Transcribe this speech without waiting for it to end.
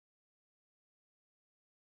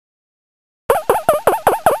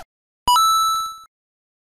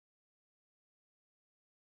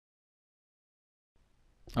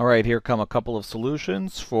All right, here come a couple of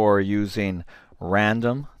solutions for using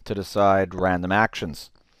random to decide random actions.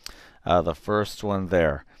 The first one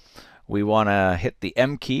there, we want to hit the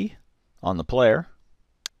M key on the player.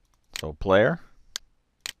 So player,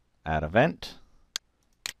 add event,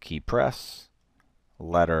 key press,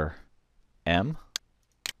 letter M,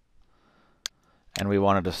 and we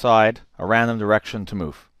want to decide a random direction to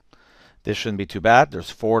move. This shouldn't be too bad. There's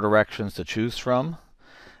 4 directions to choose from,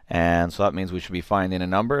 and so that means we should be finding a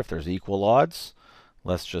number if there's equal odds.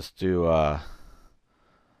 Let's just do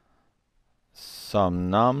sum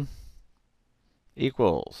num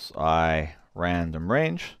equals I random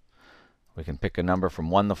range. We can pick a number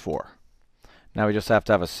from 1 to 4. Now we just have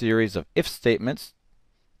to have a series of if statements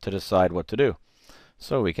to decide what to do.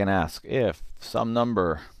 So we can ask if some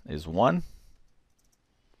number is 1,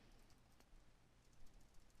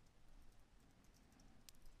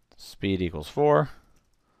 speed equals 4,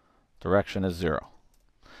 direction is 0.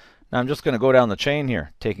 Now I'm just going to go down the chain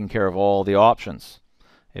here, taking care of all the options.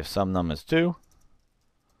 If some num is 2,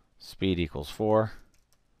 speed equals 4,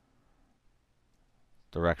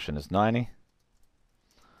 direction is 90.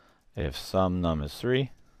 If some num is 3,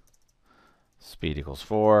 speed equals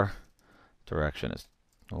 4, direction is,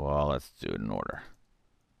 well, let's do it in order,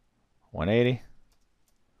 180.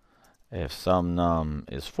 If some num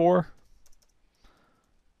is 4,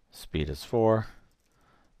 speed is 4,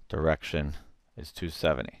 direction is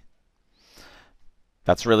 270.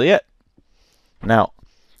 That's really it. Now,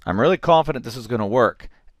 I'm really confident this is going to work,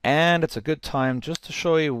 and it's a good time just to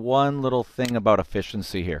show you one little thing about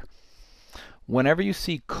efficiency here. Whenever you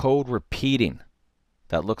see code repeating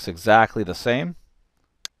that looks exactly the same,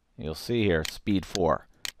 you'll see here speed 4,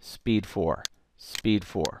 speed 4, speed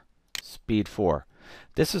 4, speed 4.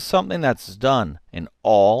 This is something that's done in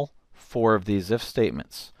all 4 of these if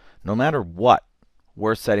statements. No matter what,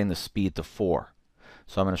 we're setting the speed to 4.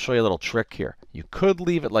 So I'm going to show you a little trick here. You could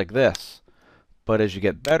leave it like this, but as you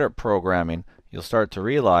get better at programming, you'll start to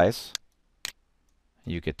realize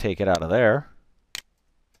you could take it out of there.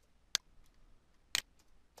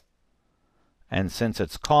 And since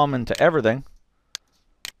it's common to everything,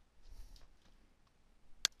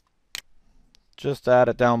 just add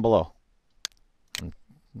it down below. I'm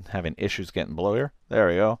having issues getting below here. There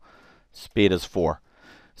we go. Speed is 4.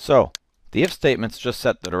 So the if statements just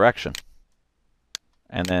set the direction.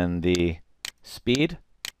 And then the speed,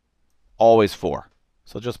 always 4.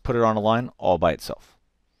 So just put it on a line all by itself.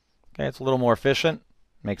 Okay, it's a little more efficient.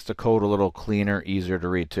 Makes the code a little cleaner, easier to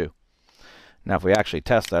read too. Now if we actually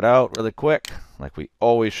test that out really quick, like we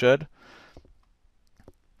always should,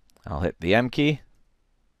 I'll hit the M key,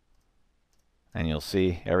 and you'll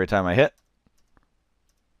see every time I hit,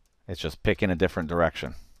 it's just picking a different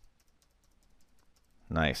direction.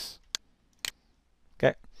 Nice.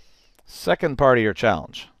 Okay, second part of your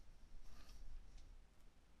challenge.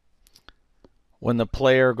 When the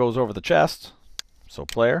player goes over the chest, so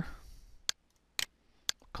player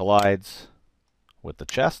collides with the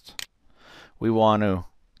chest, we want to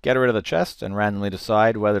get rid of the chest and randomly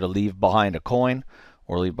decide whether to leave behind a coin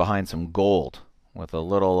or leave behind some gold with a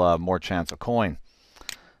little more chance of coin.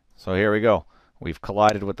 So here we go. We've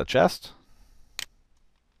collided with the chest.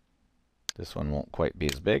 This one won't quite be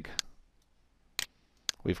as big.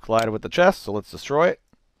 We've collided with the chest, so let's destroy it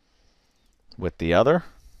with the other.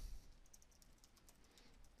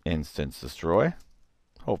 Instance destroy.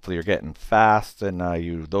 Hopefully you're getting fast and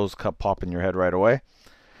those pop in your head right away.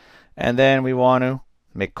 And then we want to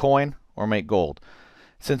make coin or make gold.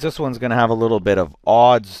 Since this one's going to have a little bit of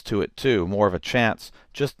odds to it too, more of a chance,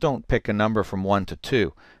 just don't pick a number from 1 to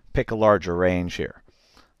 2. Pick a larger range here.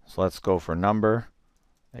 So let's go for number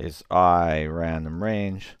is I random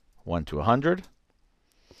range 1 to 100.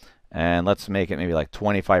 And let's make it maybe like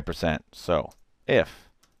 25%. So if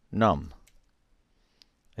num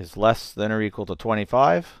is less than or equal to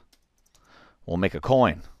 25, we'll make a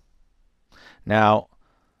coin. Now,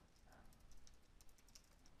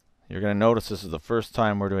 you're going to notice this is the first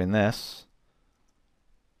time we're doing this.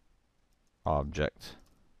 Object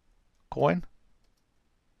coin.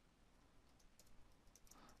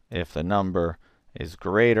 If the number is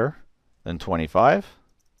greater than 25,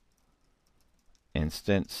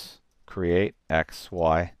 instance create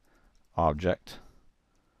XY object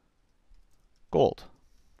gold.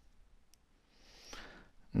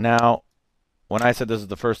 Now, when I said this is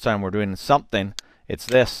the first time we're doing something, it's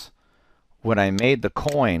this. When I made the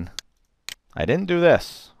coin, I didn't do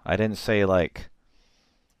this. I didn't say like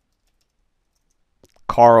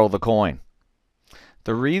Carl the coin.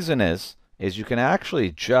 The reason is you can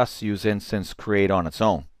actually just use instance create on its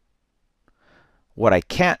own. What I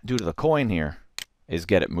can't do to the coin here is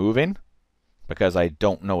get it moving, because I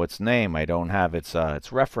don't know its name. I don't have its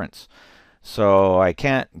reference. So I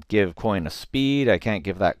can't give coin a speed. I can't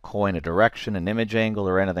give that coin a direction, an image angle,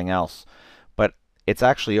 or anything else. But it's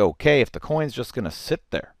actually okay if the coin's just going to sit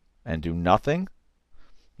there and do nothing.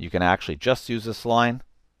 You can actually just use this line,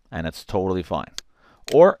 and it's totally fine.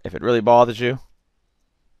 Or if it really bothers you,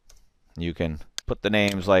 you can put the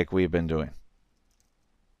names like we've been doing.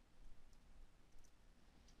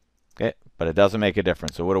 Okay, but it doesn't make a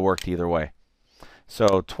difference. It would have worked either way.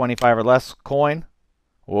 So 25 or less coin.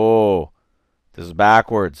 Whoa, this is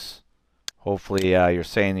backwards. Hopefully you're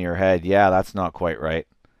saying in your head, yeah, that's not quite right.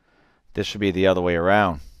 This should be the other way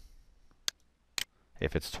around.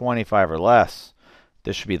 If it's 25 or less,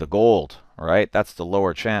 this should be the gold, right? That's the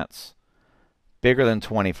lower chance. Bigger than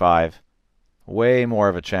 25, way more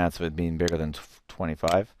of a chance of it being bigger than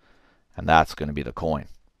 25, and that's going to be the coin.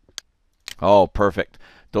 Oh, perfect.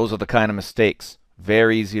 Those are the kind of mistakes.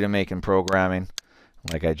 Very easy to make in programming,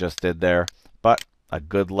 like I just did there, but a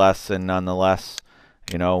good lesson nonetheless.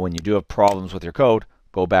 You know, when you do have problems with your code,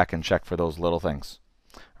 go back and check for those little things.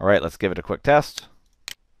 All right, let's give it a quick test.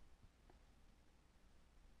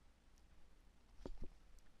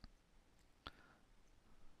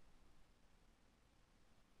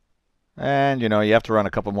 And, you know, you have to run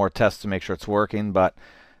a couple more tests to make sure it's working, but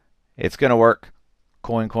it's going to work.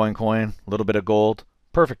 Coin, coin, coin, a little bit of gold.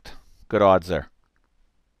 Perfect. Good odds there.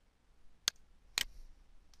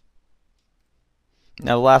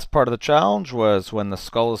 Now, the last part of the challenge was when the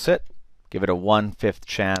skull is hit, give it a 1/5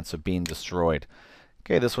 chance of being destroyed.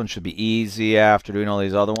 Okay, this one should be easy after doing all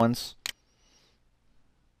these other ones.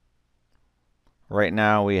 Right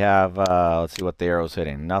now we have, let's see what the arrow's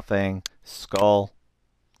hitting. Nothing. Skull.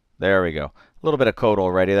 There we go. A little bit of code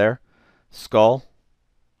already there. Skull.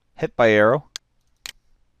 Hit by arrow.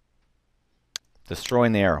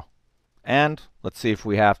 Destroying the arrow. And let's see if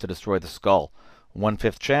we have to destroy the skull.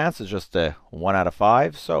 1/5 chance is just a 1 out of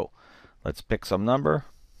 5. So let's pick some number.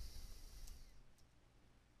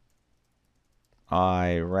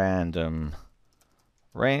 Random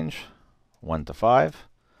range 1 to 5.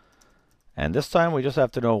 And this time we just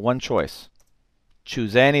have to know one choice.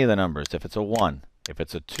 Choose any of the numbers. If it's a 1, if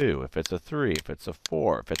it's a 2, if it's a 3, if it's a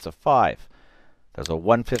 4, if it's a 5. There's a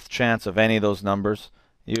 1/5 chance of any of those numbers.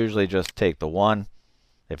 Usually just take the 1.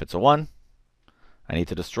 If it's a 1, I need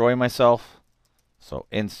to destroy myself. So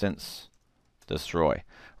instance destroy.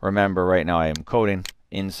 Remember, right now I am coding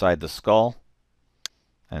inside the skull.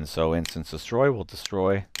 And so instance destroy will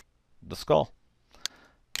destroy the skull.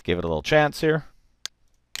 Give it a little chance here.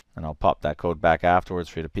 And I'll pop that code back afterwards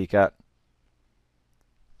for you to peek at.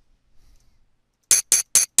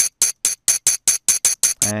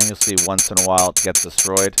 And you'll see once in a while it gets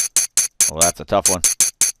destroyed. Well, that's a tough one.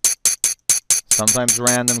 Sometimes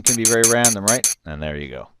random can be very random, right? And there you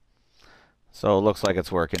go. So it looks like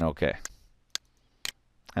it's working okay.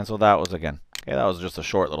 And so that was, again, okay, that was just a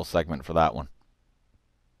short little segment for that one.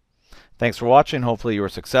 Thanks for watching. Hopefully you were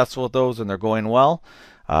successful with those and they're going well.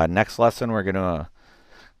 Next lesson we're gonna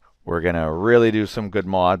really do some good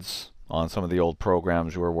mods on some of the old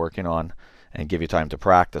programs we were working on and give you time to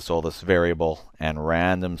practice all this variable and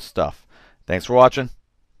random stuff. Thanks for watching.